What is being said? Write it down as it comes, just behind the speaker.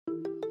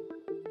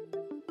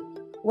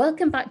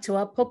Welcome back to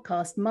our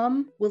podcast,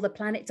 Mum, Will the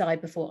Planet Die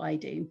Before I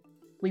Do?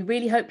 We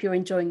really hope you're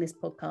enjoying this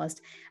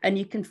podcast, and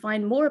you can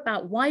find more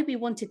about why we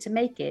wanted to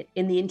make it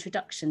in the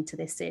introduction to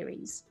this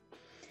series.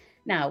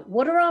 Now,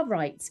 what are our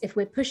rights if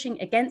we're pushing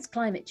against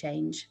climate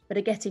change but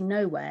are getting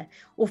nowhere,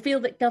 or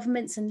feel that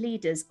governments and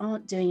leaders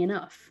aren't doing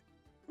enough?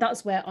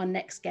 That's where our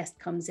next guest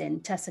comes in,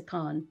 Tessa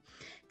Khan.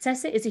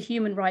 Tessa is a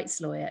human rights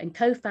lawyer and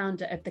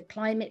co-founder of the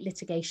Climate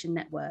Litigation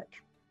Network.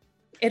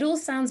 It all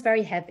sounds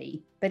very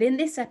heavy, but in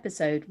this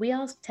episode, we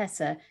asked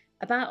Tessa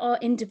about our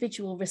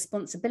individual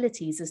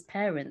responsibilities as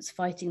parents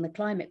fighting the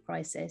climate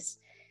crisis.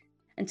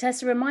 And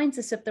Tessa reminds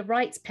us of the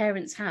rights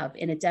parents have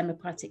in a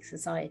democratic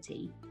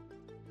society.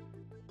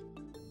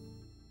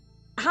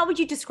 How would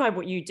you describe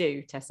what you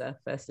do, Tessa,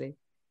 firstly?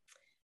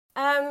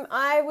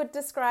 I would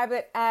describe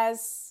it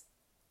as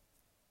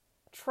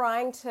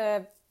trying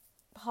to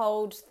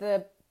hold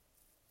the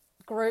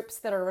groups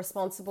that are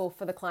responsible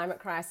for the climate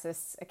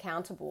crisis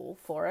accountable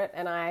for it.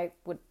 And I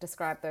would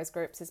describe those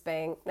groups as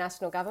being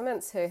national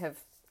governments who have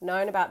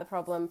known about the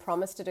problem,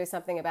 promised to do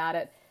something about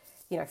it,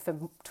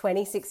 for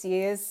 26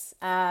 years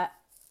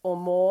or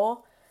more.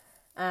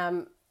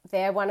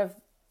 They're one of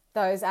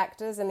those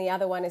actors, and the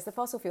other one is the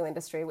fossil fuel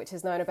industry, which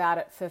has known about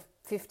it for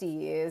 50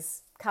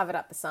 years, covered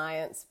up the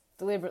science,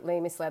 deliberately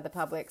misled the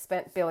public,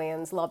 spent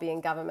billions lobbying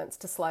governments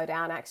to slow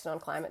down action on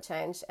climate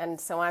change. And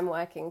so I'm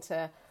working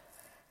to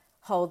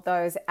hold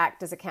those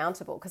actors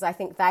accountable, because I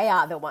think they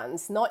are the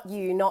ones, not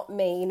you, not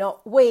me, not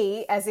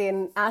we, as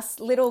in us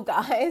little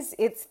guys.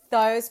 It's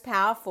those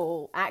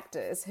powerful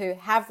actors who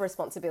have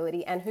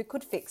responsibility and who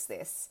could fix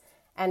this.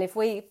 And if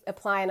we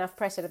apply enough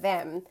pressure to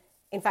them,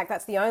 in fact,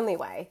 that's the only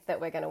way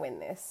that we're going to win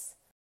this.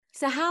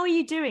 So how are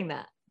you doing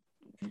that?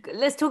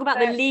 Let's talk about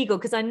the legal,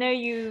 because I know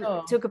you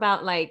talk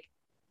about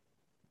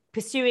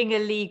pursuing a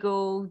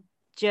legal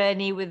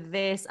journey with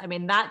this. I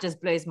mean, that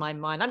just blows my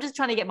mind. I'm just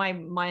trying to get my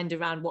mind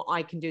around what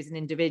I can do as an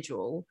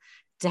individual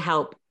to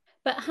help.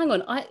 But hang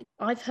on,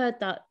 I've heard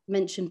that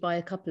mentioned by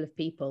a couple of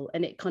people,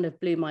 and it kind of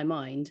blew my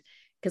mind,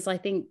 because I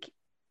think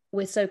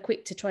we're so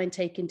quick to try and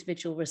take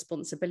individual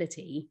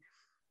responsibility.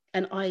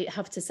 And I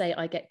have to say,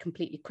 I get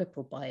completely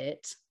crippled by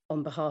it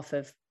on behalf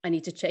of, I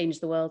need to change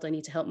the world. I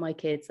need to help my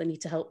kids. I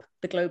need to help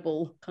the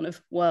global kind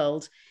of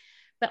world.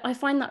 But I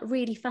find that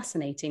really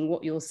fascinating.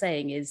 What you're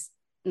saying is,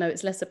 no,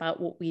 it's less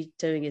about what we're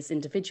doing as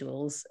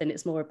individuals, and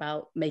it's more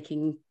about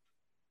making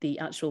the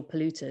actual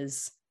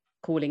polluters,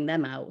 calling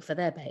them out for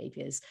their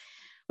behaviours,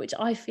 which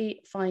I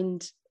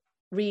find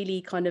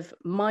really kind of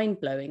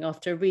mind-blowing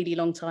after a really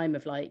long time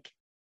of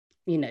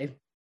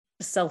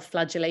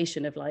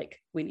self-flagellation of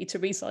we need to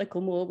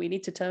recycle more, we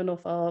need to turn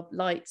off our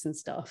lights and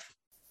stuff.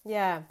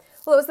 Yeah.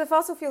 Well, it was the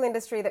fossil fuel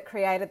industry that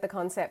created the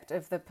concept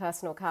of the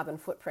personal carbon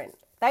footprint.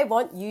 They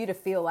want you to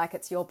feel like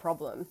it's your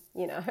problem,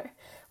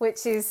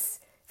 which is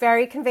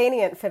very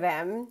convenient for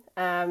them.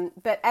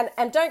 But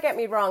don't get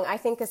me wrong, I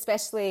think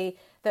especially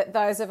that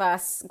those of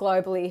us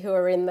globally who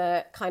are in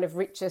the kind of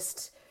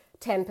richest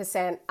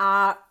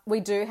 10% we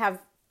do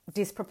have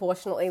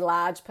disproportionately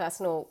large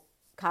personal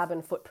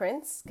carbon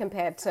footprints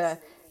compared to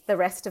the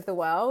rest of the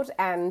world.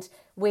 And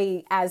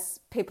we,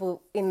 as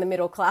people in the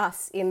middle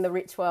class in the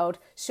rich world,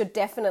 should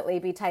definitely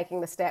be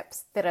taking the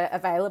steps that are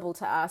available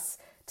to us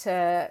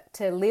to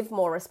live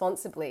more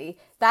responsibly.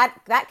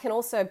 That can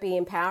also be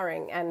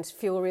empowering and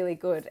feel really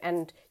good.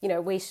 And,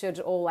 we should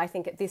all, I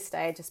think at this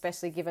stage,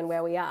 especially given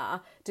where we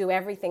are, do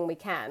everything we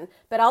can.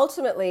 But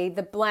ultimately,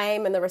 the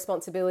blame and the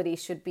responsibility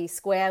should be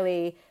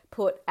squarely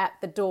put at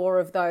the door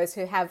of those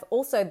who have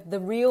also the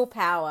real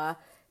power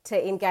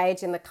to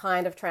engage in the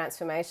kind of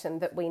transformation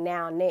that we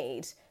now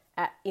need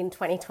in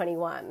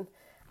 2021.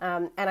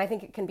 And I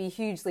think it can be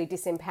hugely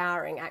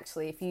disempowering,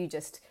 actually, if you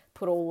just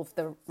put all of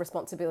the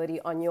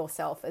responsibility on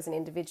yourself as an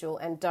individual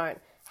and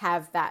don't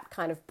have that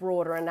kind of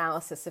broader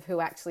analysis of who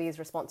actually is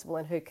responsible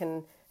and who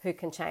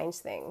can change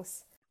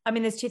things. I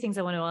mean, there's two things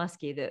I want to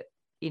ask you that,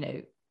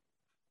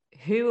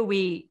 who are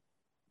we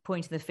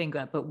pointing the finger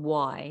at, but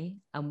why,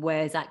 and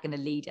where is that going to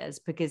lead us?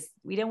 Because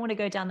we don't want to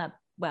go down that,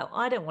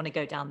 I don't want to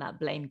go down that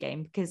blame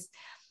game, because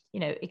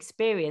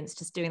experience,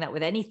 just doing that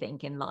with anything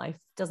in life,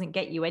 doesn't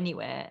get you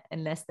anywhere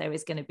unless there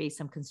is going to be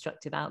some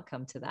constructive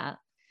outcome to that.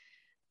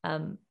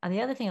 And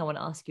the other thing I want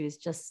to ask you is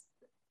just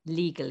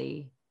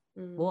legally,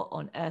 what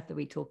on earth are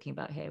we talking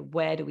about here?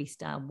 Where do we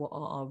stand? What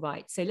are our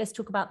rights? So let's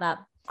talk about that.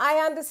 I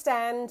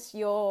understand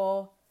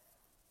your,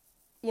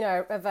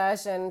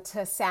 aversion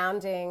to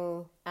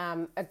sounding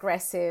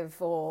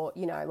aggressive or,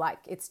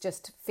 it's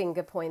just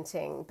finger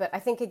pointing. But I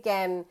think,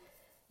 again,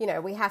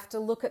 we have to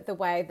look at the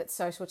way that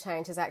social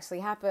change has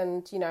actually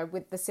happened,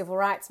 with the civil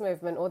rights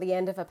movement or the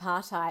end of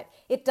apartheid.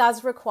 It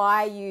does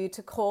require you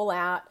to call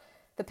out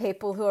the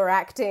people who are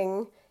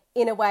acting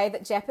in a way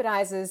that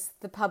jeopardizes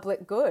the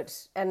public good.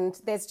 And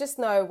there's just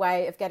no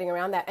way of getting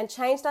around that. And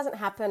change doesn't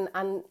happen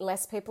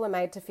unless people are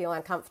made to feel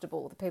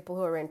uncomfortable, the people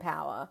who are in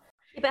power.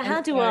 But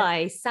how do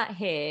I, sat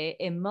here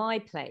in my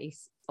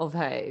place of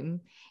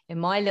home, in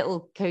my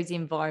little cozy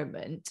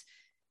environment,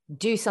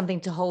 do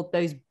something to hold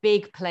those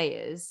big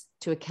players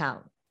to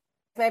account?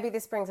 maybe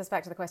this brings us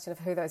back to the question of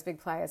who those big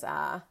players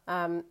are.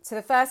 So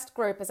the first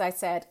group, as I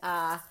said,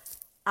 are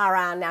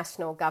our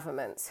national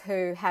governments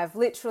who have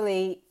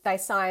literally, they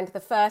signed the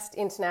first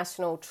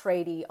international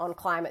treaty on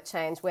climate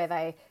change where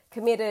they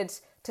committed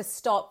to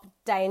stop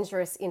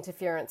dangerous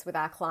interference with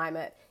our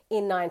climate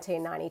in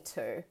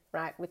 1992,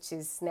 right, which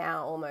is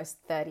now almost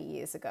 30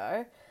 years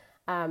ago.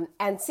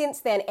 And since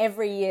then,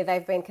 every year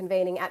they've been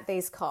convening at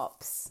these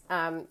COPs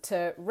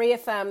to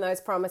reaffirm those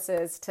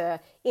promises, to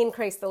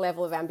increase the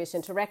level of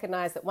ambition, to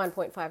recognise that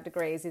 1.5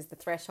 degrees is the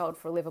threshold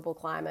for a livable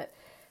climate.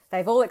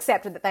 They've all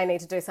accepted that they need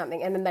to do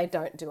something, and then they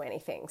don't do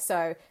anything.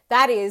 So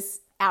that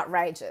is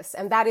outrageous.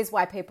 And that is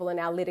why people are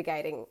now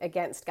litigating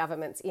against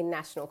governments in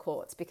national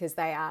courts, because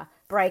they are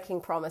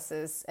breaking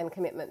promises and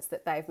commitments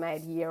that they've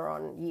made year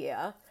on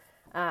year,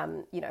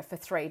 for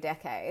 3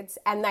 decades.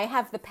 And they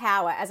have the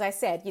power, as I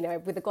said,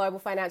 with the global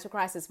financial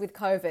crisis, with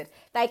COVID,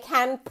 they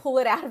can pull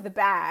it out of the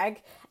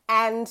bag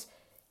and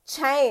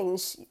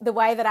change the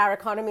way that our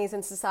economies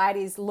and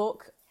societies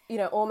look,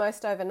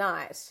 almost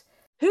overnight.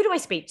 Who do I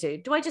speak to?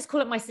 Do I just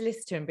call up my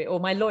solicitor or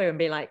my lawyer and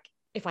be like,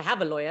 if I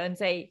have a lawyer, and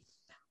say,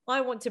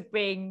 I want to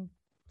bring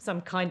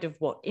some kind of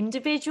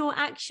individual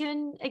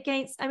action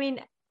against,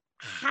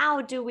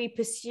 how do we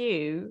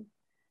pursue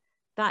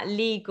that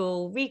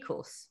legal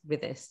recourse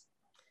with this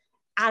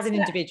as an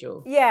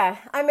individual? Yeah,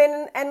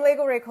 and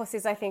legal recourse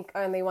is, I think,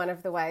 only one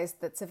of the ways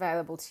that's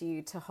available to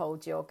you to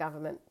hold your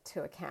government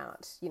to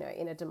account,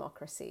 in a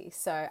democracy.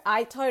 So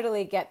I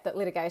totally get that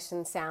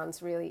litigation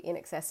sounds really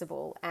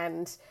inaccessible,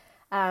 and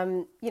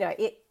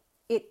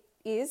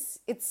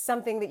it's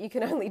something that you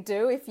can only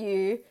do if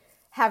you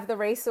have the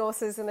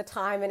resources and the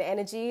time and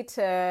energy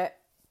to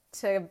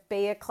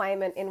be a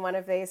claimant in one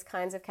of these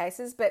kinds of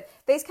cases. But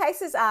these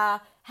cases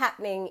are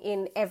happening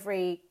in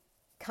every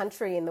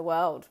country in the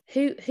world.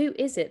 Who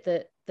is it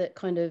that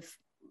kind of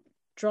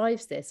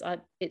drives this?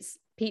 It's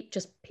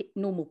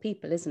normal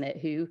people, isn't it?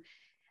 Who,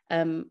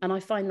 and I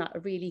find that a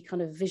really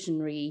kind of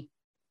visionary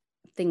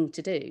thing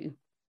to do.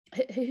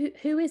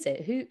 Who is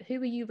it?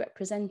 Who are you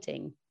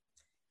representing?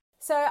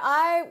 So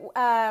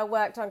I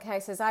worked on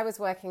cases. I was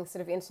working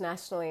sort of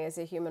internationally as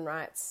a human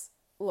rights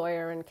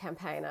lawyer and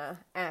campaigner,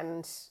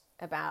 and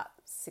about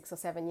 6 or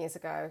 7 years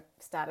ago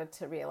started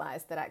to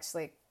realise that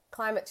actually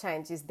climate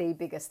change is the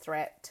biggest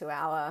threat to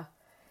our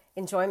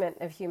enjoyment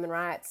of human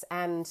rights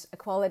and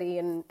equality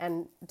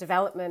and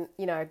development,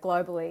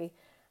 globally.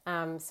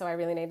 So I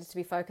really needed to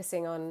be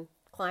focusing on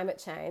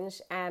climate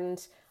change.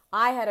 And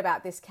I heard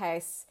about this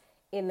case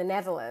in the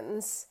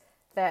Netherlands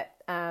that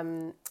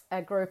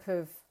a group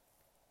of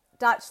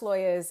Dutch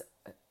lawyers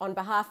on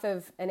behalf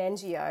of an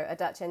NGO, a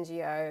Dutch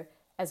NGO,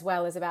 as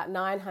well as about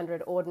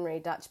 900 ordinary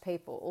Dutch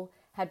people,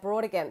 had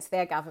brought against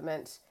their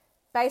government,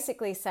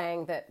 basically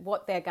saying that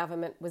what their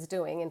government was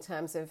doing in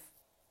terms of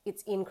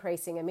its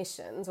increasing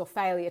emissions or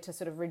failure to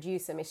sort of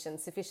reduce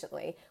emissions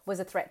sufficiently was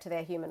a threat to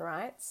their human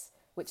rights,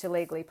 which are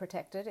legally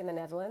protected in the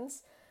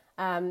Netherlands.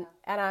 And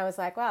I was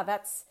like, wow,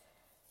 that's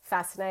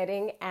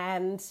fascinating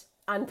and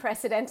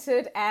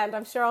unprecedented, and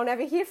I'm sure I'll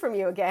never hear from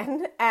you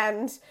again.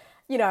 And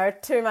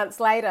 2 months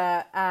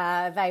later,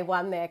 they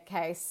won their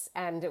case,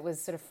 and it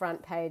was sort of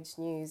front page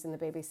news in the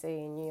BBC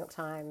and New York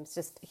Times,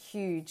 just a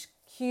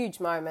huge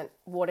moment,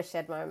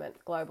 watershed moment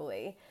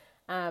globally.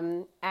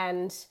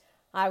 And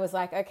I was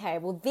like, okay,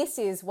 well, this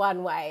is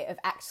one way of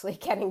actually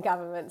getting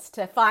governments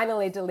to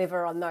finally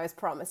deliver on those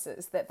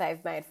promises that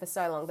they've made for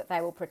so long, that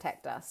they will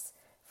protect us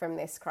from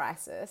this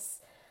crisis.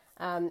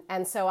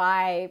 And so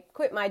I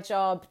quit my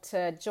job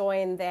to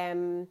join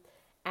them,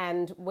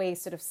 and we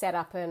sort of set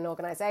up an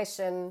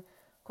organisation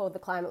called the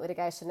Climate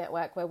Litigation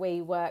Network, where we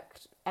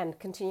worked and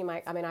continue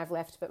I've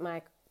left, but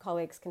my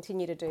colleagues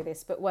continue to do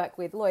this, but work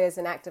with lawyers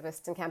and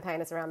activists and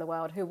campaigners around the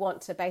world who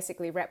want to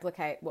basically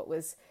replicate what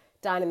was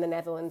done in the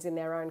Netherlands in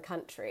their own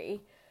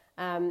country.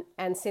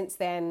 And since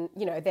then,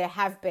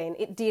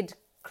 it did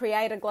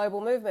create a global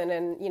movement,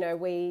 and,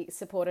 we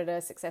supported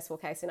a successful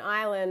case in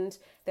Ireland.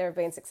 There have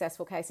been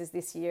successful cases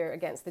this year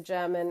against the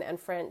German and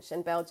French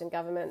and Belgian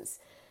governments,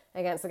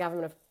 against the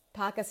government of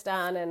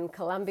Pakistan and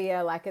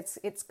Colombia. Like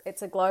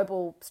it's a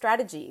global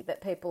strategy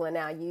that people are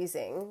now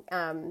using,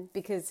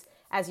 because,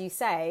 as you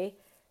say,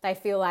 they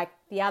feel like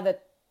the other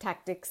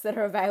tactics that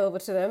are available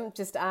to them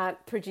just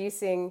aren't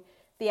producing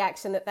the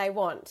action that they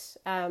want.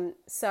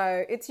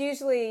 So it's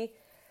usually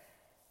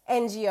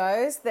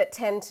NGOs that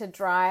tend to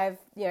drive,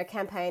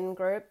 campaign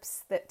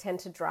groups that tend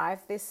to drive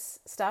this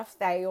stuff.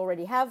 They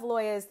already have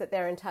lawyers that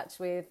they're in touch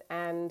with,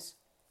 and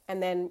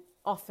then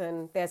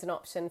often there's an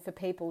option for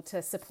people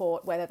to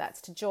support, whether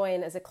that's to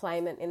join as a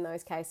claimant in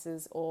those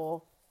cases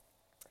or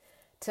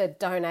to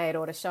donate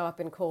or to show up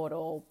in court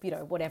or,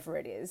 whatever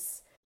it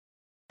is.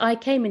 I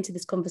came into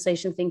this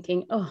conversation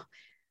thinking,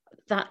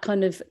 that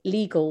kind of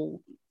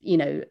legal,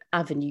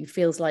 avenue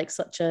feels like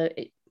such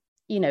a,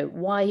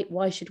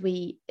 why should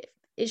we,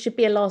 it should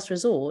be a last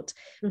resort.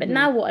 Mm-hmm. But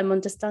now what I'm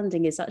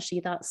understanding is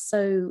actually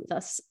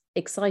that's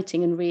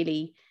exciting and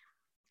really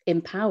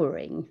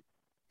empowering.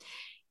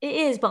 It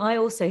is, but I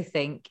also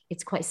think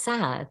it's quite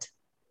sad,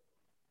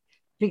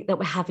 that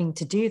we're having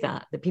to do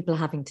that people are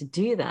having to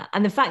do that.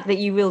 And the fact that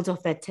you reeled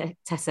off there,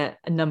 Tessa,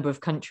 a number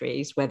of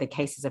countries where the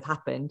cases have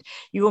happened,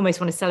 you almost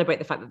want to celebrate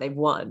the fact that they've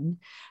won.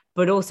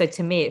 But also,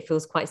 to me, it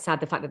feels quite sad,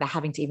 the fact that they're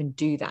having to even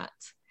do that,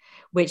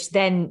 which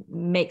then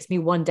makes me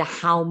wonder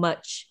how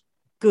much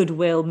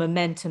goodwill,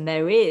 momentum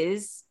there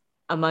is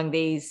among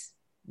these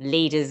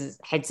leaders,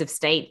 heads of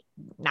state,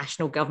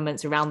 national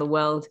governments around the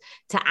world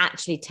to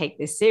actually take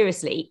this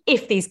seriously,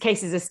 if these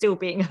cases are still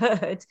being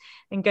heard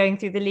and going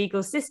through the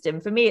legal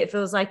system. For me, it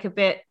feels like a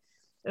bit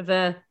of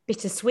a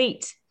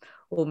bittersweet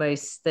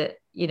almost, that,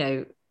 you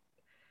know,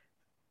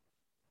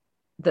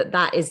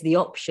 that is the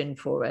option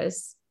for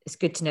us. It's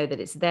good to know that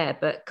it's there,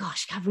 but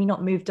gosh, have we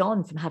not moved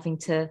on from having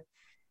to,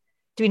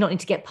 do we not need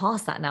to get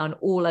past that now and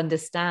all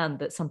understand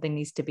that something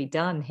needs to be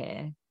done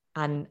here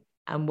and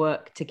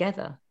work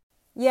together?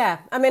 Yeah,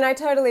 I mean, I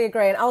totally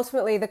agree. And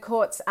ultimately, the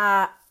courts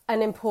are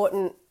an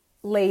important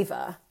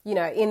lever, you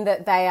know, in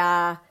that they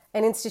are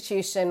an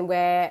institution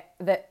where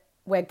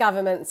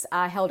governments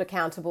are held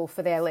accountable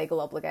for their legal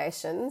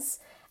obligations.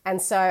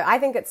 And so I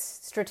think it's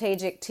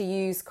strategic to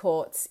use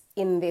courts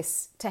in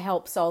this to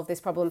help solve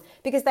this problem,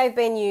 because they've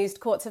been used,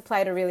 courts have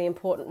played a really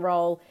important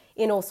role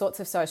in all sorts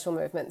of social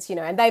movements, you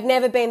know, and they've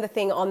never been the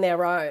thing on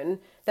their own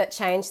that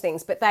change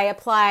things, but they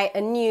apply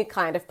a new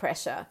kind of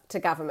pressure to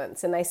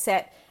governments, and they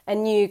set a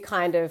new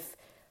kind of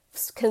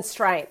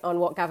constraint on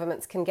what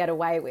governments can get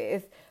away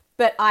with.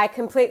 But I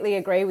completely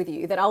agree with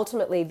you that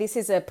ultimately this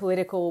is a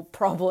political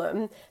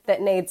problem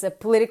that needs a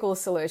political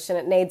solution.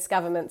 It needs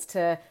governments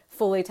to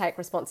fully take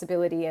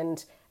responsibility,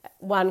 and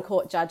one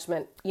court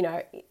judgment, you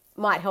know,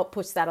 might help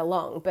push that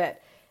along,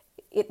 but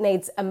it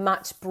needs a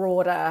much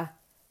broader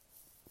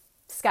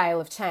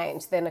scale of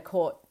change than a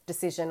court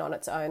decision on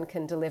its own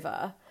can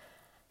deliver.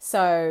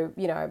 So,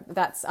 you know,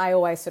 I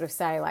always sort of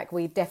say, like,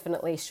 we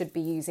definitely should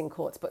be using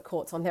courts, but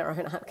courts on their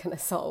own aren't going to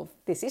solve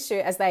this issue,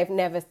 as they've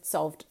never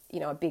solved, you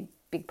know, a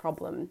big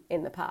problem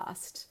in the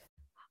past.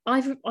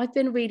 I've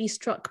been really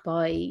struck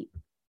by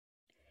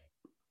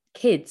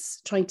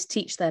kids trying to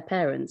teach their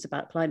parents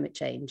about climate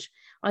change.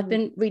 I've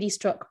been really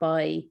struck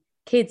by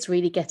kids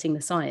really getting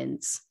the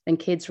science and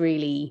kids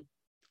really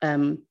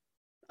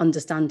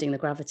understanding the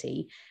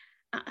gravity.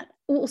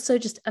 Also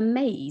just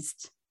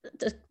amazed.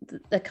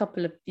 A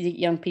couple of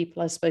young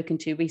people I've spoken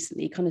to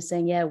recently kind of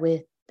saying, yeah,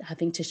 we're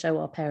having to show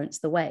our parents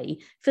the way.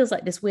 Feels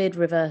like this weird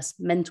reverse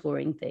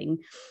mentoring thing.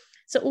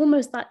 So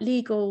almost that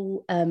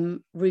legal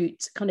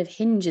route kind of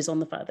hinges on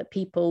the fact that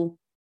people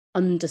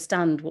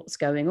understand what's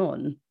going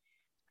on.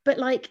 But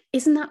like,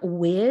 isn't that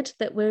weird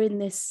that we're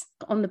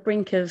on the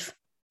brink of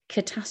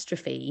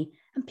catastrophe,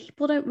 and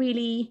people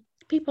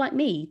like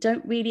me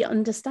don't really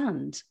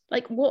understand,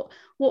 like what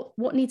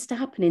needs to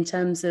happen in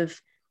terms of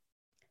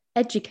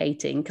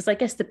educating? Because I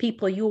guess the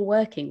people you're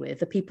working with,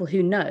 the people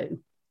who know.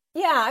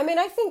 Yeah, I mean,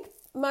 I think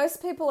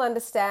most people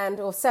understand,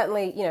 or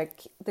certainly, you know,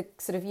 the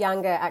sort of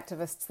younger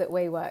activists that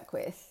we work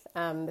with,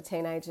 the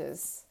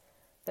teenagers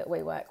that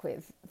we work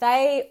with,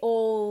 they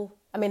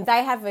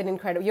have an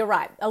incredible, you're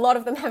right, a lot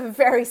of them have a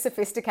very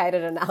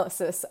sophisticated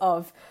analysis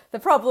of the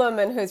problem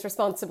and who's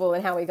responsible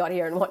and how we got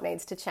here and what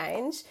needs to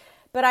change.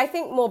 But I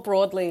think more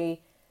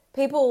broadly,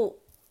 people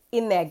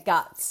in their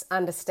guts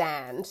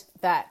understand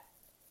that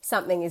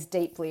something is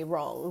deeply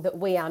wrong, that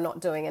we are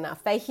not doing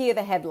enough. They hear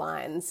the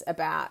headlines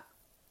about,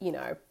 you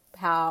know,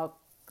 how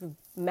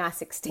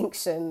mass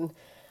extinction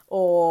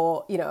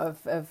or, you know,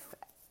 of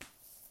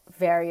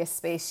various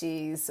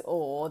species,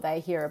 or they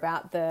hear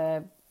about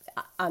the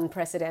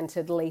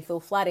unprecedented lethal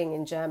flooding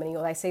in Germany,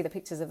 or they see the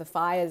pictures of the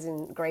fires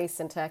in Greece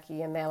and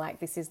Turkey, and they're like,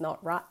 this is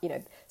not right. You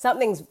know,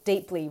 something's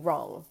deeply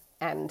wrong.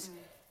 And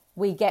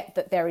we get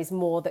that there is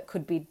more that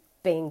could be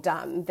being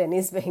done than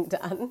is being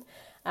done.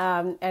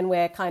 And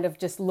we're kind of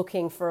just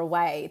looking for a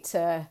way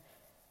to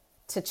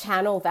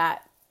channel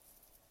that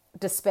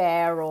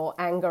despair or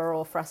anger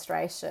or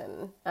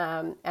frustration.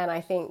 And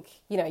I think,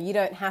 you know, you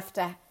don't have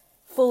to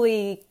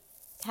fully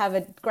have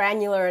a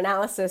granular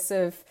analysis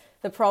of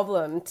the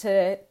problem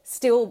to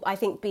still, I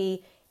think,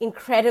 be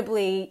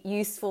incredibly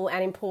useful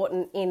and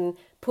important in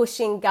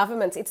pushing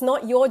governments. It's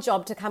not your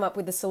job to come up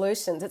with the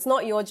solutions. It's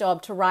not your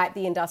job to write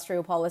the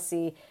industrial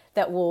policy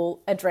that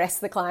will address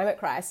the climate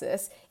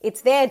crisis.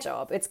 It's their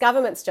job. It's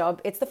government's job.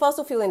 It's the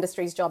fossil fuel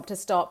industry's job to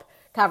stop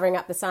covering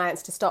up the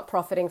science, to stop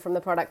profiting from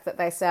the product that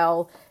they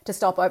sell, to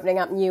stop opening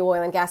up new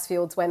oil and gas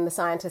fields when the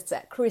scientists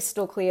are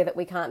crystal clear that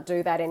we can't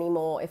do that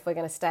anymore if we're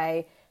going to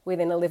stay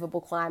within a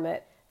livable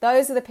climate.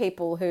 Those are the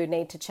people who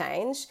need to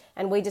change,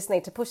 and we just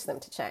need to push them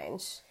to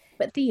change.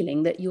 But the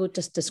feeling that you're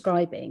just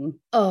describing,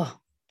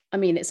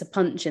 it's a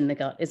punch in the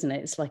gut, isn't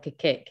it? It's like a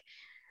kick.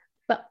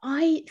 But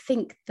I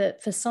think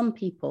that for some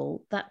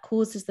people, that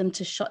causes them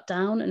to shut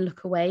down and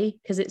look away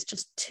because it's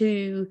just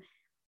too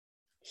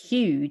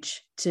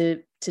huge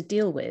to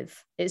deal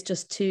with. It's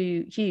just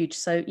too huge.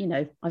 So, you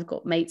know, I've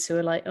got mates who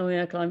are like, oh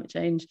yeah, climate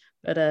change.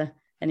 But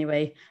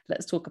anyway,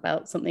 let's talk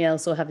about something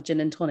else or have a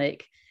gin and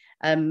tonic.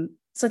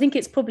 So I think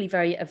it's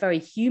probably a very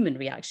human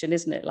reaction,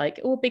 isn't it? Like,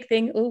 oh, big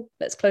thing. Oh,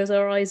 let's close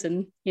our eyes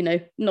and, you know,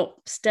 not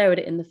stare at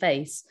it in the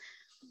face.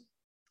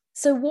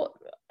 So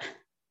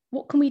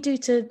what can we do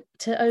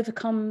to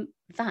overcome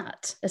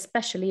that,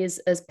 especially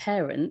as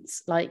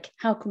parents? Like,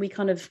 how can we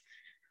kind of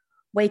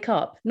wake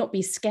up, not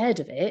be scared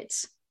of it,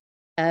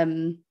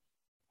 and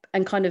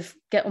kind of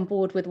get on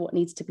board with what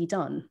needs to be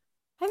done?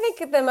 I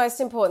think the most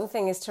important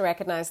thing is to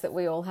recognise that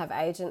we all have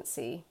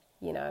agency,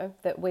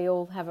 that we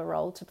all have a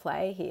role to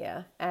play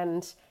here.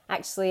 And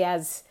actually,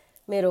 as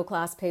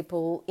middle-class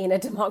people in a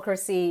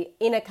democracy,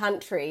 in a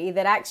country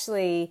that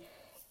actually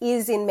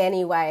is in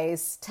many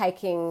ways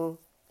taking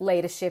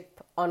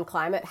leadership on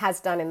climate, has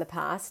done in the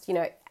past,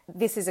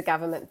 this is a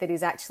government that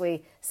is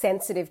actually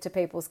sensitive to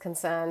people's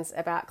concerns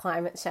about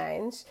climate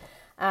change.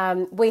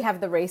 We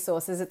have the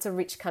resources. It's a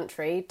rich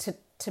country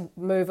to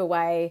move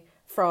away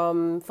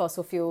from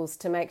fossil fuels,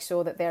 to make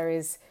sure that there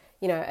is,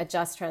 a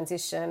just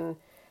transition.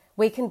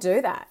 We can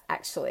do that,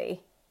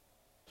 actually.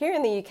 Here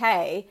in the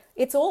UK,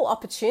 it's all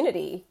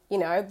opportunity.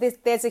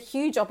 There's a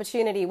huge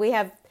opportunity. We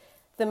have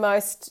the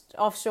most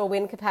offshore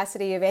wind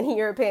capacity of any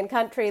European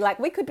country. Like,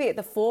 we could be at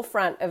the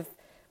forefront of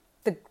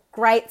the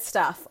great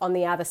stuff on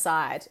the other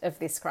side of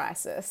this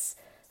crisis.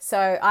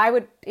 So I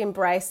would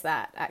embrace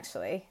that,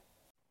 actually.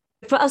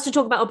 For us to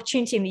talk about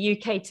opportunity in the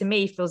UK, to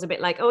me, feels a bit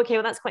like, oh, okay,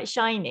 well, that's quite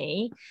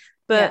shiny.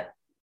 But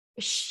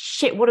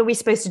shit, what are we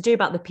supposed to do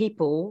about the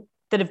people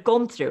that have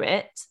gone through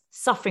it,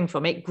 suffering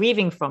from it,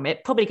 grieving from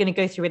it, probably going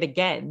to go through it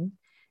again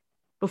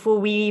before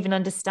we even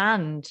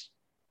understand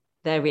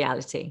their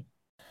reality?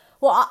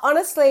 Well,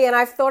 honestly, and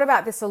I've thought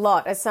about this a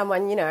lot as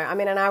someone,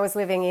 and I was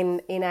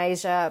living in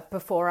Asia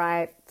before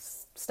I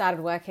started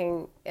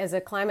working as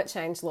a climate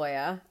change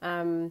lawyer,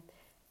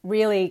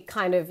 really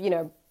kind of,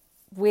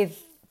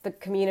 with the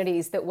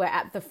communities that were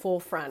at the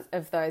forefront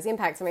of those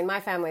impacts. I mean,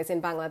 my family's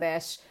in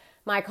Bangladesh.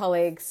 My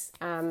colleagues,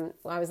 I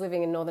was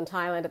living in northern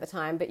Thailand at the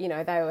time, but,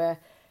 they were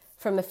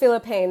from the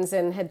Philippines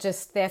and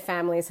their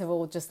families have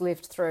all just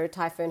lived through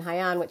Typhoon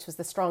Haiyan, which was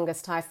the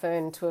strongest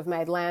typhoon to have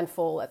made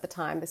landfall at the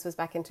time. This was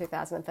back in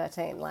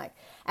 2013.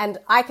 And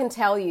I can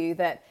tell you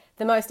that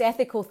the most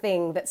ethical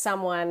thing that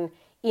someone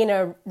in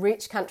a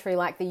rich country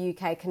like the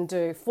UK can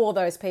do for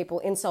those people,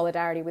 in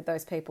solidarity with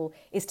those people,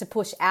 is to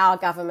push our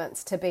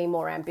governments to be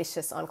more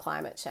ambitious on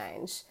climate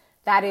change.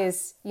 That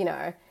is,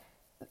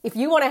 if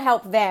you want to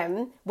help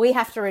them, we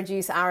have to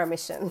reduce our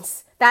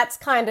emissions. That's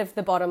kind of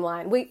the bottom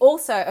line. We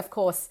also, of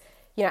course,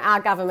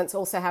 our governments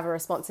also have a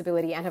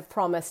responsibility and have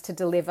promised to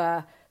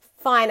deliver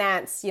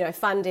finance,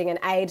 funding and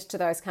aid to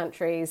those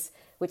countries,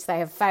 which they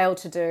have failed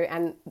to do.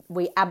 And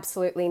we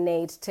absolutely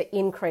need to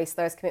increase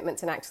those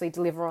commitments and actually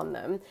deliver on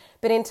them.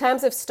 But in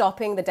terms of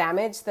stopping the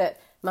damage that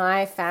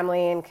my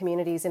family and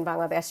communities in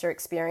Bangladesh are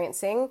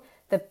experiencing,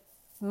 the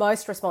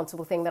most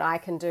responsible thing that I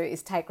can do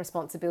is take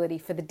responsibility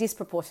for the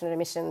disproportionate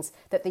emissions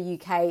that the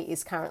UK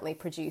is currently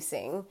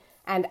producing.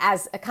 And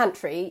as a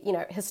country,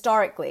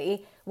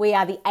 historically, we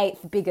are the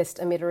 8th biggest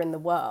emitter in the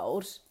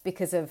world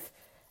because of,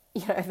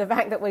 the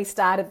fact that we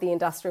started the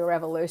Industrial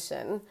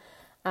Revolution.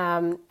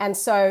 And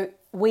so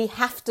we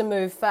have to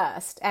move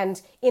first. And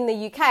in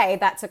the UK,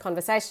 that's a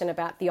conversation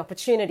about the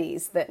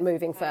opportunities that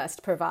moving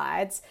first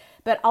provides.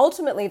 But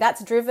ultimately,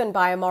 that's driven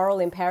by a moral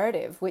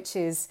imperative, which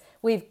is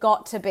we've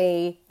got to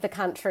be the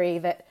country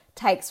that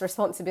takes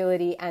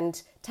responsibility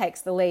and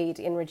takes the lead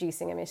in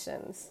reducing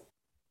emissions.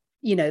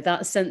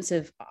 That sense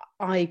of,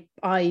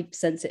 I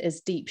sense it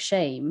as deep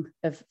shame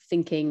of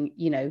thinking,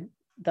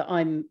 that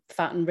I'm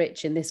fat and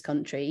rich in this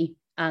country,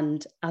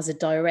 and as a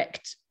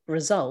direct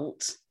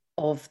result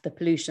of the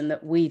pollution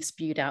that we've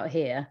spewed out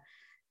here,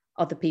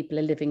 other people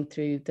are living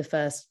through the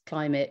first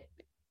climate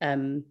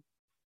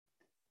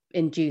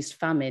induced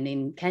famine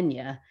in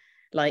Kenya.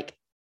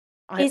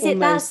 Is it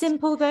that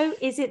simple though?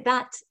 Is it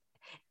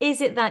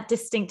that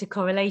distinct a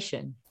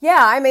correlation? Yeah,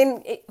 I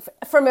mean,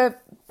 from a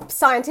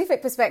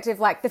scientific perspective,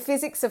 the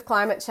physics of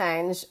climate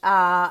change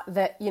are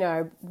that,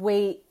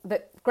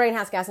 that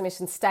greenhouse gas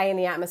emissions stay in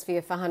the atmosphere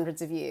for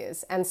hundreds of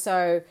years. And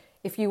so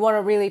if you want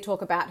to really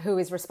talk about who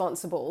is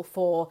responsible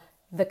for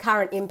the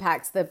current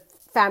impacts, the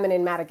famine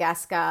in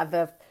Madagascar,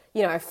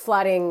 the,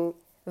 flooding,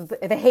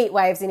 the heat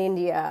waves in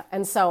India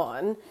and so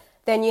on,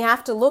 then you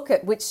have to look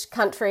at which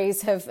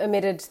countries have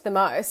emitted the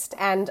most.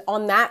 And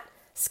on that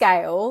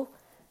scale,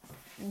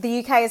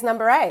 the UK is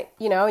number 8,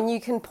 and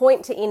you can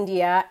point to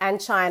India and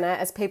China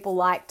as people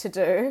like to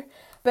do.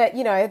 But,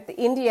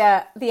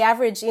 the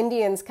average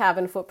Indian's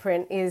carbon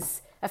footprint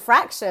is a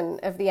fraction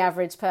of the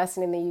average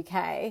person in the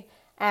UK.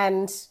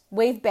 And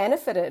we've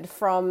benefited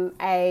from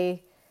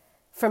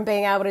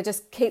being able to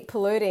just keep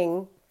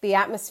polluting the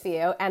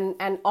atmosphere and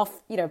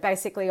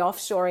basically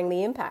offshoring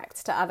the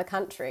impacts to other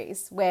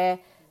countries where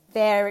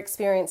they're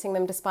experiencing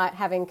them despite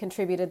having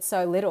contributed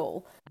so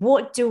little.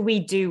 What do we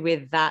do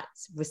with that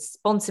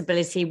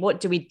responsibility? What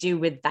do we do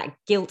with that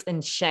guilt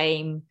and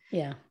shame?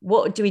 Yeah.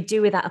 What do we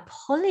do with that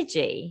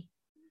apology?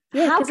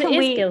 Yeah, because it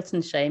is guilt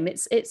and shame.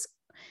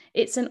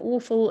 It's an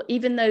awful,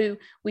 even though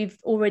we've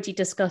already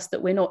discussed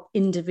that we're not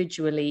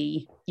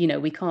individually,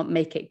 we can't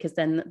make it, because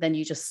then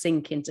you just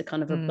sink into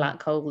kind of a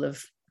black hole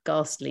of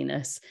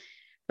ghastliness.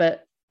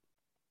 But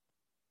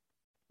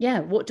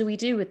yeah, what do we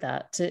do with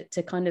that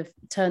to kind of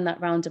turn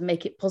that round and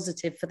make it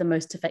positive for the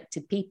most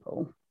affected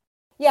people?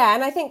 Yeah,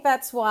 and I think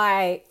that's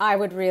why I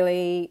would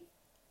really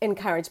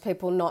encourage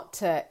people not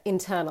to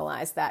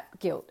internalize that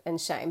guilt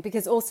and shame,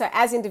 because also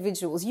as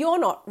individuals, you're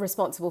not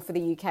responsible for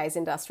the UK's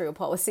industrial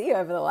policy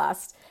over the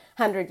last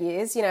 100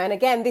 years, you know. And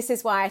again, this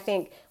is why I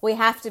think we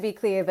have to be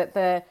clear that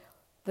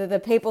the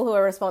people who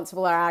are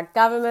responsible are our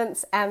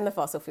governments and the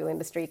fossil fuel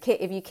industry.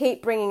 If you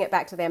keep bringing it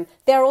back to them,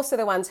 they're also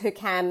the ones who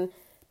can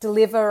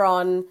deliver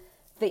on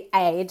the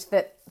aid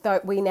that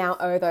we now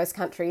owe those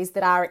countries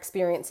that are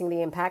experiencing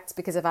the impacts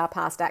because of our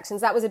past actions.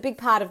 That was a big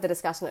part of the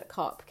discussion at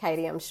COP,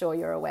 Katie, I'm sure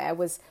you're aware,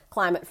 was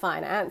climate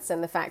finance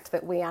and the fact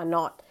that we are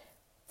not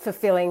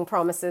fulfilling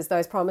promises.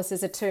 Those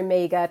promises are too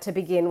meagre to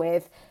begin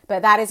with.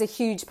 But that is a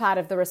huge part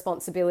of the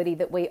responsibility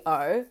that we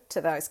owe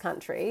to those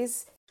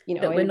countries. You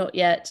know, that we're not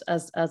yet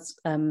as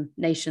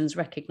nations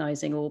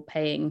recognising or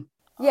paying.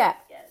 Yeah,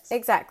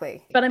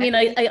 exactly. But I mean,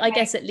 I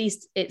guess at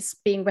least it's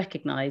being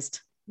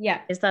recognised. Yeah.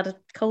 Is that a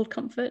cold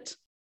comfort?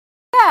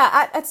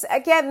 Yeah,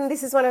 again,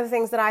 this is one of the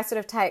things that I sort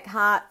of take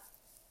heart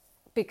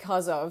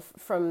because of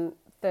from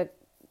the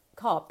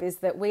COP is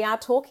that we are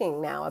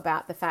talking now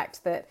about the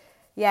fact that,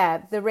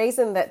 yeah, the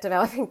reason that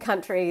developing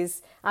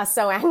countries are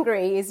so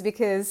angry is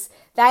because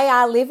they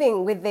are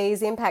living with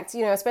these impacts,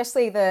 you know,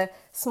 especially the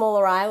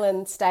smaller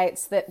island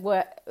states that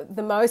were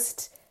the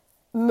most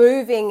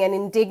moving and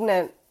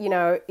indignant, you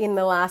know, in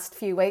the last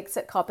few weeks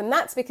at COP. And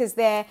that's because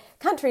their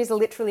countries are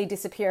literally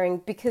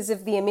disappearing because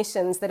of the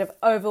emissions that have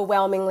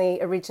overwhelmingly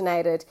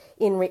originated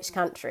in rich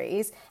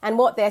countries. And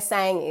what they're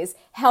saying is,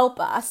 help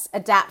us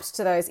adapt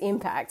to those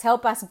impacts,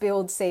 help us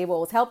build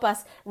seawalls, help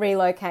us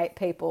relocate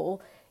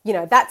people. You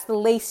know, that's the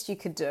least you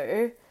could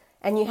do.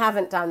 And you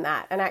haven't done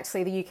that. And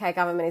actually the UK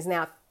government is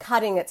now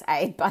cutting its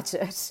aid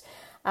budget.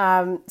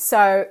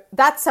 So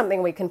that's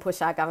something we can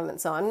push our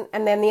governments on.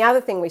 And then the other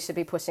thing we should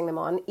be pushing them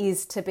on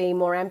is to be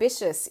more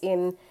ambitious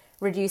in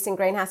reducing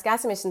greenhouse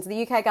gas emissions.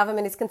 The UK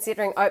government is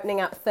considering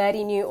opening up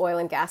 30 new oil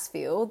and gas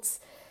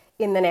fields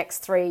in the next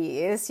 3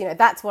 years. You know,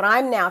 that's what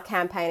I'm now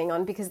campaigning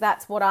on because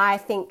that's what I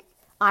think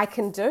I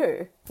can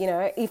do, you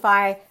know, if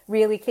I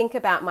really think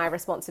about my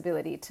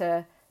responsibility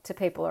to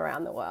people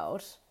around the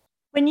world.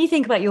 When you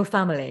think about your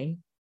family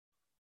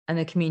and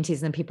the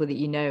communities and the people that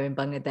you know in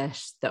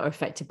Bangladesh that are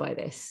affected by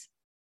this,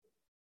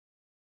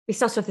 we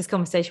started off this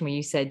conversation where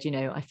you said, you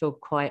know, I feel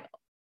quite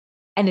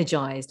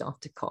energized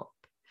after COP.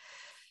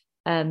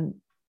 Do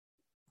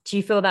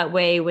you feel that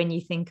way when you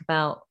think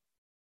about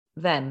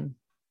them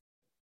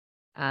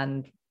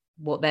and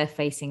what they're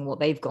facing, what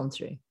they've gone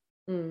through?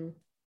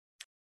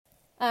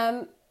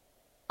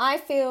 I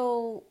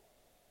feel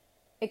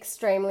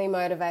extremely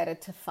motivated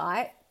to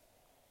fight,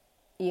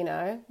 you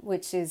know,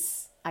 which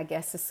is, I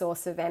guess, a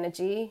source of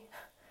energy.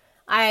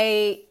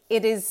 It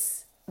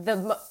is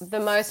the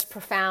most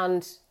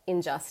profound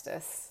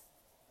injustice,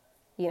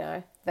 you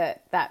know,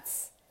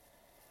 that's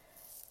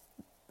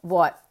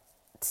what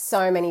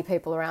so many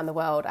people around the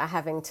world are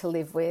having to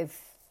live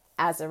with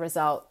as a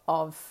result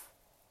of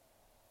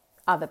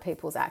other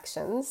people's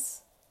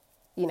actions,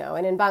 you know.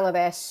 And in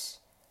Bangladesh,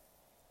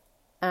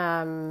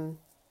 the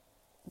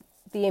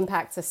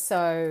impacts are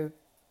so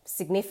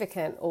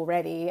significant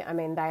already. I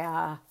mean, they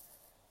are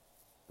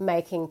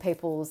making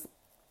people's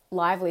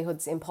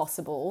livelihoods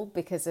impossible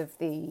because of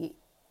the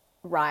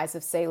rise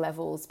of sea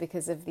levels,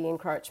 because of the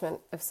encroachment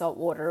of salt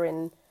water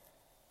in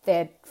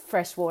their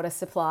freshwater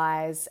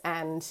supplies.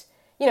 And,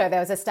 you know,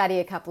 there was a study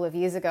a couple of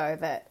years ago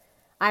that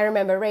I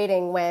remember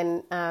reading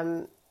when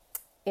in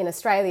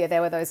Australia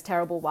there were those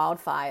terrible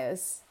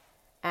wildfires,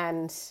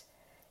 and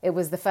it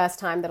was the first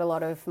time that a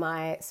lot of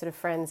my sort of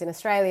friends in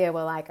Australia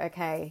were like,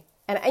 okay,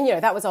 and you know,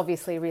 that was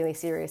obviously really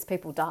serious.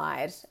 People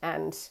died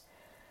and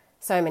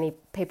so many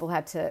people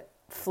had to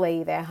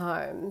flee their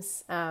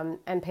homes,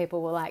 and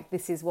people were like,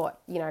 this is what,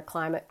 you know,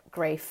 climate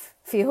grief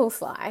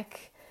feels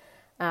like.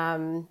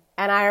 And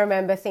I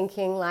remember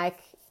thinking like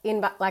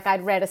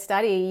I'd read a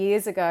study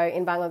years ago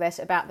in Bangladesh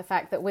about the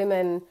fact that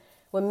women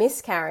were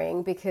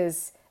miscarrying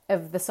because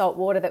of the salt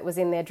water that was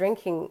in their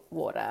drinking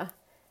water.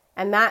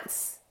 And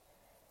that's,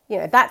 you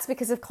know, that's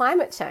because of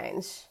climate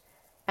change.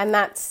 And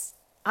that's,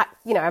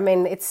 you know, I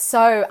mean, it's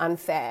so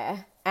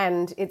unfair,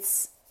 and it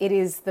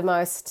is the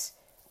most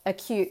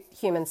acute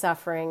human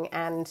suffering.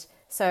 And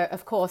so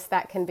of course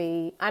that can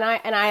be, and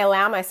I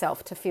allow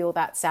myself to feel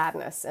that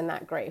sadness and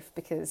that grief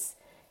because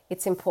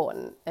it's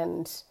important.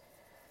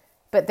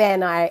 But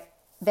then I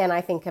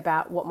think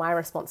about what my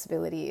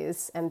responsibility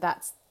is, and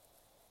that's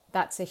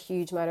a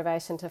huge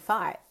motivation to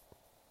fight.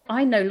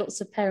 I know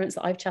lots of parents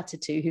that I've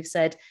chatted to who've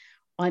said,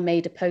 I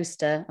made a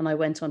poster and I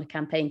went on a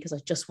campaign because I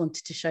just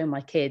wanted to show my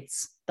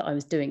kids that I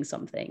was doing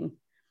something,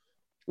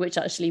 which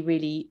actually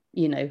really,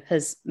 you know,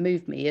 has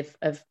moved me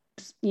of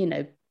you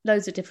know,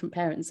 loads of different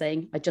parents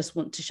saying, I just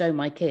want to show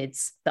my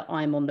kids that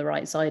I'm on the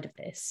right side of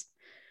this.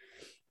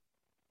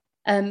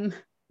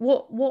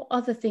 What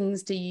other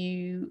things do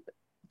you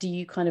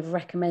kind of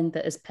recommend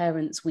that as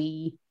parents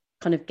we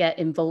kind of get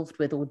involved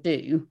with or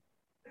do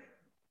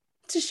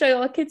to show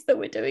our kids that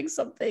we're doing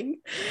something?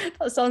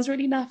 That sounds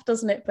really naff,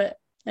 doesn't it? But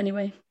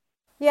anyway.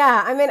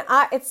 Yeah, I mean,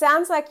 it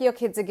sounds like your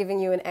kids are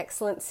giving you an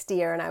excellent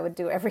steer, and I would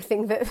do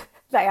everything that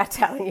they are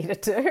telling you to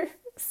do.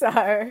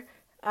 So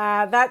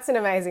that's an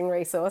amazing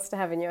resource to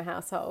have in your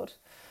household.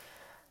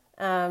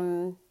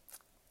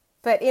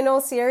 But in all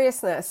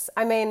seriousness,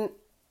 I mean,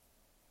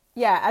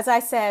 yeah, as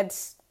I said,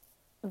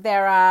 we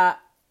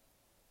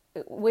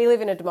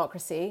live in a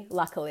democracy,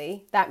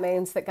 luckily. That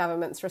means that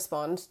governments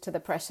respond to the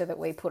pressure that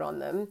we put on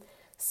them.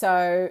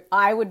 So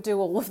I would do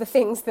all of the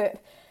things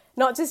that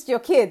not just your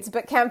kids,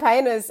 but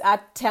campaigners are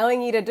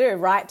telling you to do.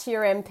 Write to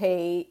your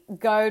MP,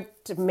 go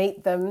to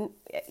meet them,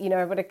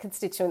 at a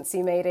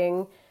constituency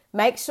meeting.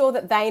 Make sure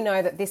that they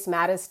know that this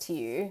matters to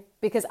you,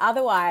 because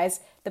otherwise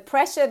the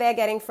pressure they're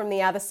getting from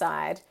the other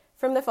side,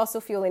 from the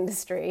fossil fuel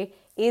industry,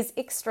 is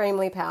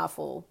extremely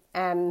powerful.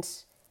 And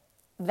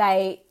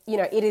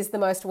it is the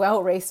most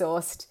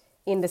well-resourced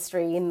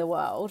industry in the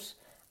world.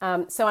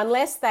 So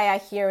unless they are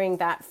hearing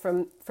that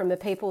from the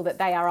people that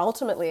they are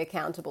ultimately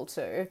accountable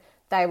to,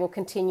 they will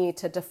continue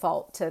to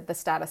default to the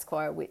status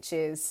quo, which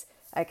is,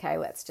 okay,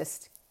 let's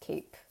just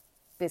keep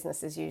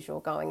business as usual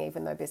going,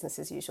 even though business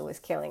as usual is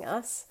killing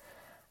us.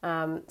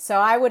 So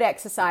I would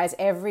exercise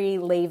every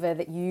lever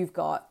that you've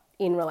got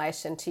in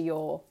relation to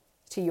your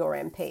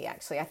MP,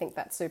 actually. I think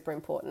that's super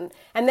important.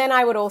 And then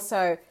I would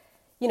also,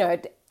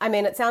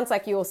 it sounds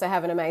like you also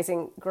have an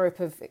amazing group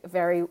of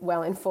very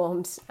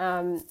well-informed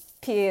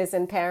peers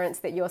and parents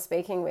that you're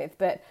speaking with,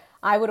 but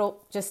I would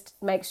just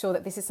make sure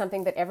that this is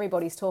something that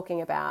everybody's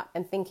talking about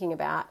and thinking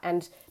about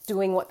and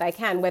doing what they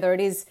can, whether it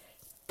is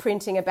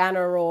printing a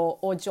banner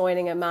or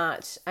joining a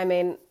march. I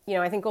mean,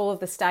 I think all of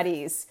the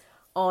studies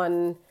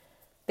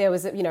there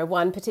was,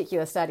 one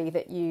particular study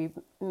that you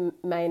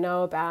may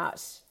know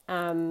about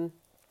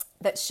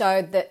that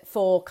showed that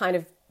for kind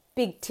of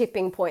big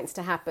tipping points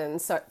to happen,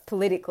 so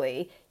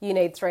politically, you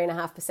need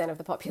 3.5% of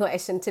the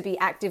population to be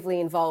actively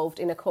involved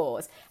in a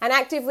cause. And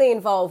actively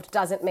involved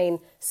doesn't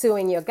mean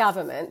suing your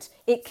government.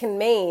 It can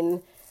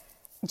mean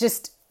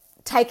just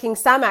taking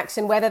some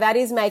action, whether that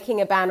is making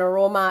a banner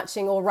or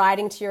marching or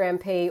writing to your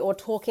MP or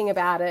talking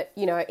about it,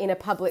 in a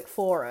public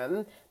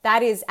forum.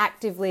 That is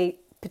actively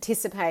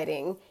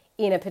participating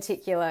in a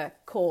particular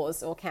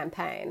cause or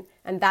campaign.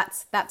 And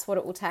that's what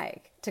it will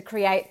take to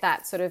create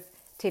that sort of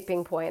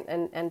tipping point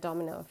and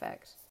domino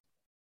effect.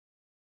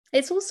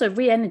 It's also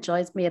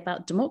re-energized me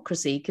about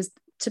democracy, because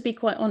to be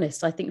quite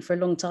honest, I think for a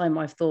long time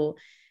I've thought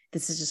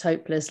this is just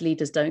hopeless,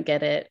 leaders don't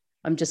get it,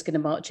 I'm just going to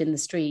march in the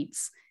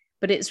streets.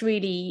 But it's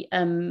really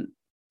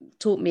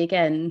taught me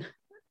again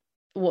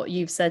what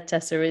you've said,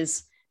 Tessa,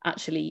 is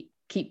actually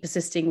keep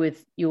persisting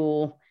with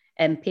your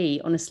MP.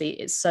 Honestly,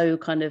 it's so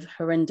kind of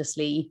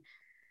horrendously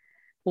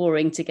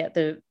boring to get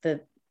the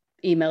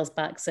emails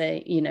back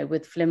say,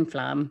 with flim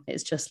flam.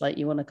 It's just like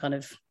you want to kind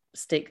of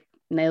stick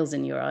nails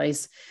in your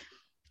eyes.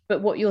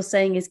 But what you're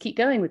saying is keep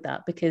going with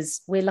that, because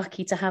we're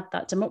lucky to have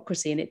that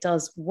democracy and it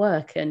does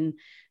work. And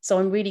so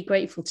I'm really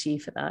grateful to you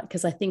for that,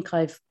 because I think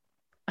I've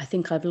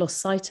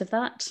lost sight of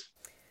that.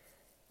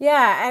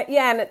 Yeah,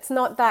 and it's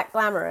not that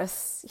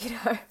glamorous,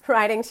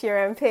 writing to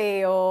your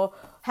MP or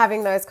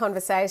having those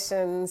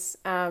conversations.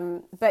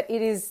 But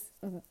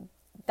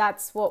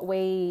that's what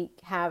we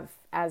have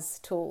as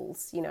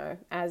tools,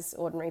 as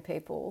ordinary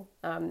people.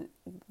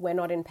 We're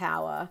not in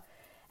power.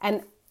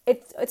 And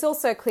it's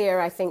also clear,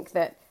 I think,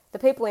 that the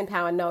people in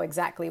power know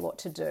exactly what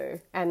to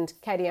do. And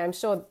Katy, I'm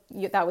sure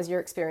that was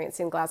your experience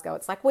in Glasgow.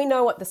 It's like, we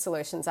know what the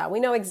solutions are. We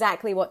know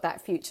exactly what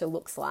that future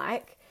looks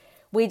like.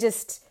 We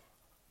just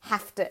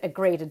have to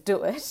agree to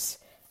do it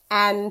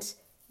and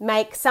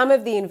make some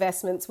of the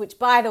investments, which,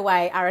 by the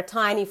way, are a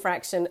tiny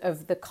fraction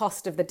of the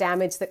cost of the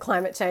damage that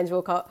climate change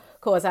will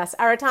cause us,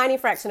 are a tiny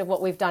fraction of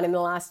what we've done in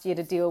the last year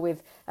to deal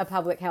with a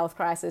public health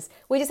crisis.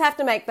 We just have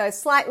to make those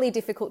slightly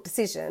difficult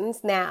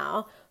decisions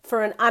now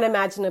for an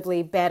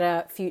unimaginably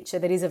better future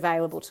that is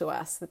available to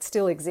us, that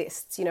still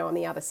exists, on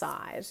the other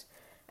side.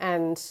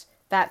 And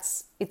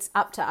it's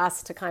up to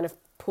us to kind of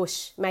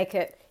make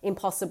it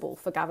impossible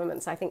for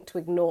governments, I think, to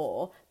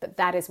ignore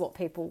that is what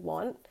people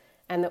want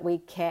and that we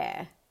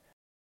care.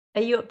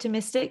 Are you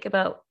optimistic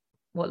about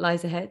what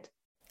lies ahead?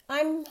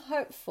 I'm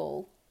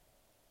hopeful.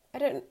 I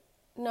don't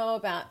know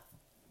about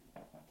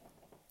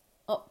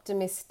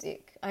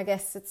optimistic. I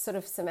guess it's sort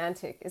of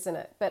semantic, isn't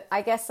it? But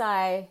I guess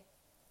I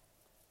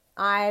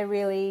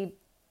really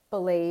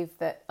believe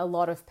that a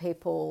lot of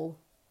people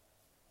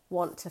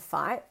want to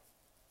fight,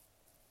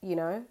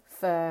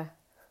 for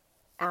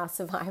our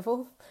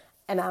survival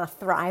and our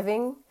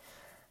thriving.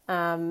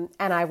 And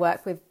I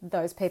work with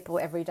those people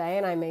every day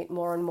and I meet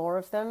more and more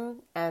of them.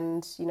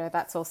 And,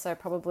 that's also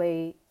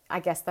probably, I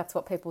guess that's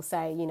what people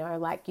say,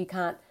 like you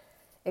can't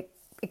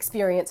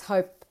experience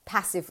hope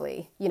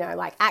passively,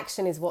 like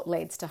action is what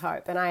leads to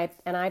hope. And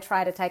I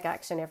try to take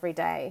action every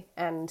day.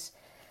 And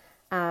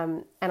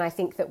I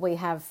think that we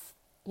have,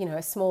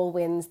 small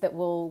wins that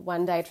will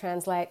one day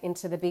translate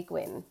into the big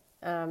win.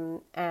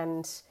 And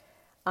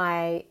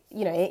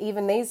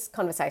even these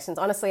conversations,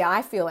 honestly,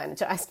 I feel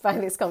energized by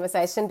this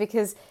conversation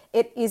because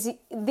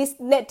this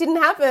didn't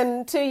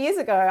happen 2 years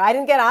ago. I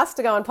didn't get asked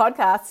to go on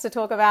podcasts to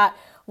talk about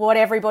what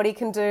everybody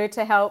can do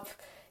to help,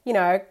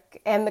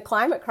 end the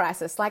climate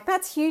crisis. Like,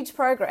 that's huge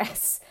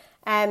progress.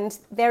 And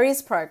there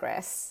is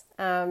progress.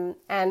 And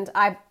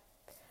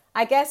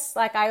I guess,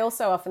 like, I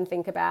also often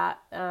think about,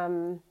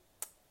 and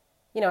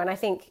I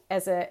think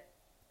as a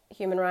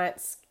human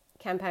rights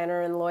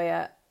campaigner and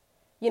lawyer,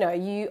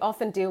 you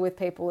often deal with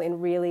people in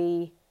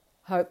really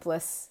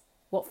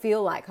what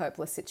feel like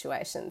hopeless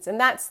situations. And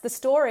that's the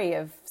story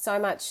of so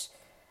much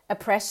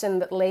oppression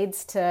that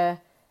leads to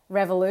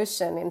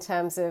revolution in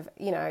terms of,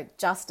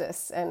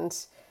 justice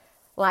and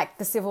like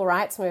the civil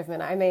rights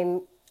movement. I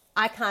mean,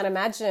 I can't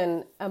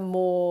imagine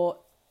a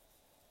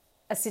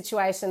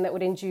situation that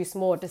would induce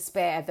more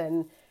despair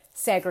than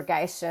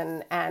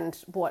segregation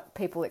and what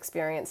people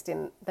experienced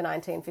in the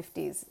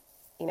 1950s,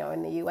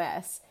 in the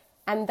US.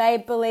 And they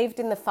believed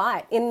in the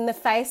fight in the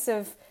face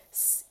of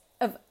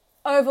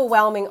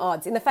overwhelming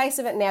odds, in the face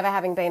of it never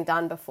having been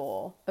done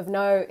before, of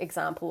no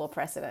example or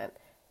precedent,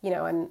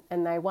 and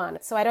they won.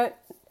 So I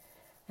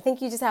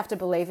think you just have to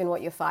believe in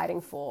what you're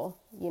fighting for,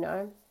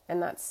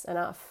 and that's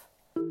enough.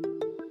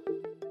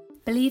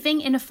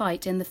 Believing in a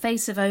fight in the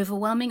face of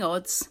overwhelming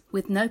odds,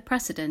 with no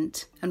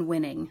precedent, and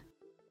winning.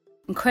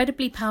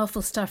 Incredibly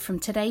powerful stuff from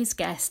today's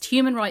guest,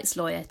 human rights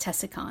lawyer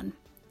Tessa Khan.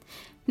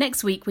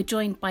 Next week, we're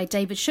joined by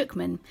David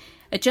Shookman,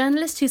 a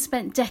journalist who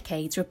spent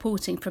decades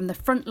reporting from the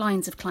front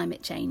lines of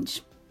climate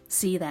change.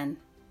 See you then.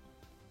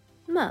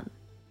 Mum,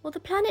 Will the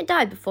Planet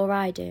Die Before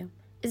I Do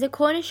is a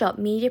corner shop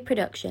media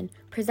production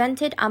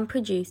presented and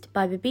produced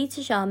by Babita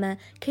Sharma,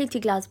 Katy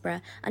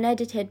Glasborough and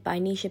edited by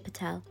Nisha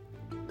Patel.